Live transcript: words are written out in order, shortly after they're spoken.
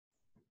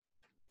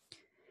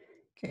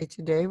Okay,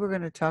 today we're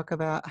going to talk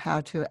about how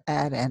to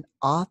add an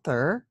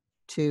author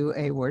to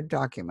a Word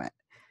document.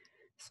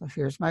 So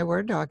here's my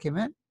Word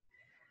document.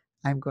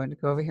 I'm going to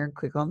go over here and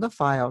click on the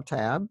File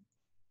tab.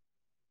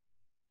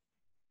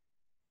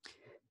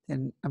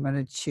 Then I'm going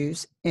to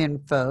choose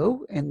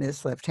Info in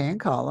this left-hand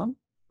column.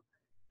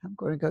 I'm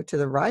going to go to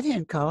the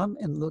right-hand column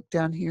and look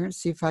down here and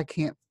see if I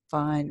can't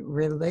find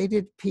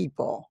Related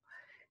People.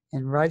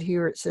 And right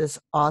here it says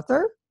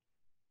Author.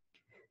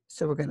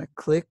 So we're going to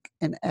click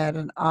and add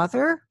an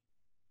author.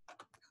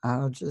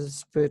 I'll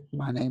just put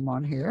my name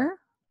on here.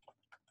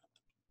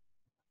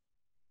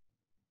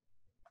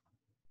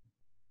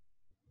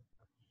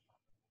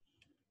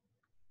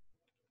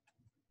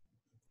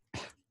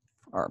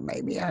 Or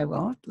maybe I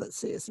won't. Let's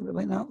see, it's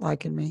really not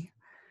liking me.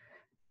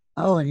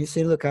 Oh, and you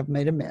see, look, I've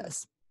made a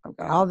mess. I've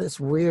got all this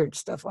weird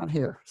stuff on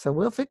here. So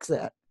we'll fix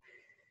that.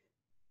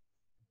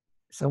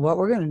 So what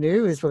we're going to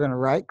do is we're going to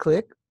right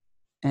click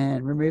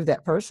and remove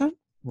that person.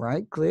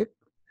 Right click,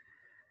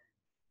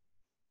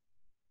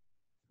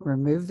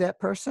 remove that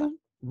person.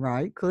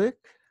 Right click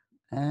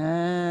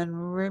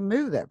and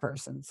remove that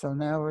person. So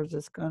now we're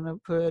just going to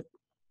put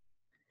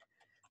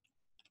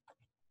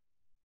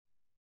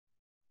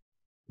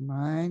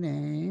my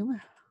name.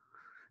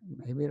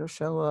 Maybe it'll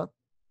show up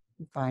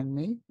and find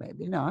me.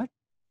 Maybe not.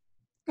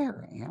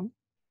 There I am.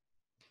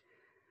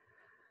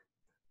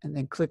 And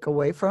then click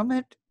away from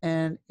it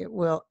and it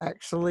will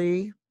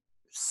actually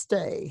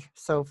stay.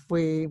 So if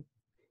we,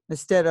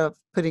 instead of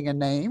putting a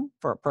name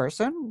for a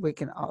person, we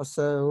can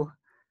also,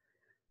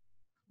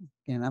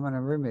 and I'm going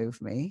to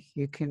remove me,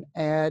 you can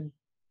add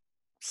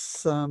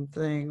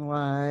something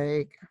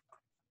like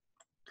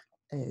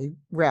a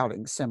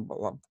routing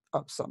symbol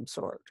of some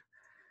sort.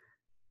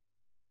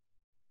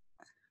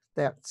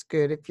 That's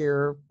good if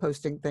you're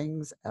posting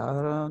things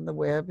out on the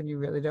web and you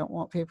really don't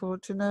want people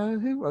to know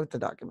who wrote the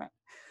document,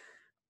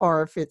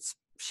 or if it's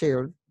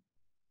shared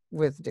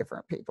with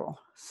different people.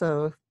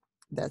 So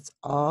that's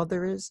all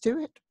there is to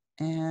it.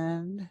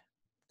 And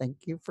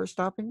thank you for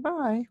stopping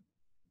by.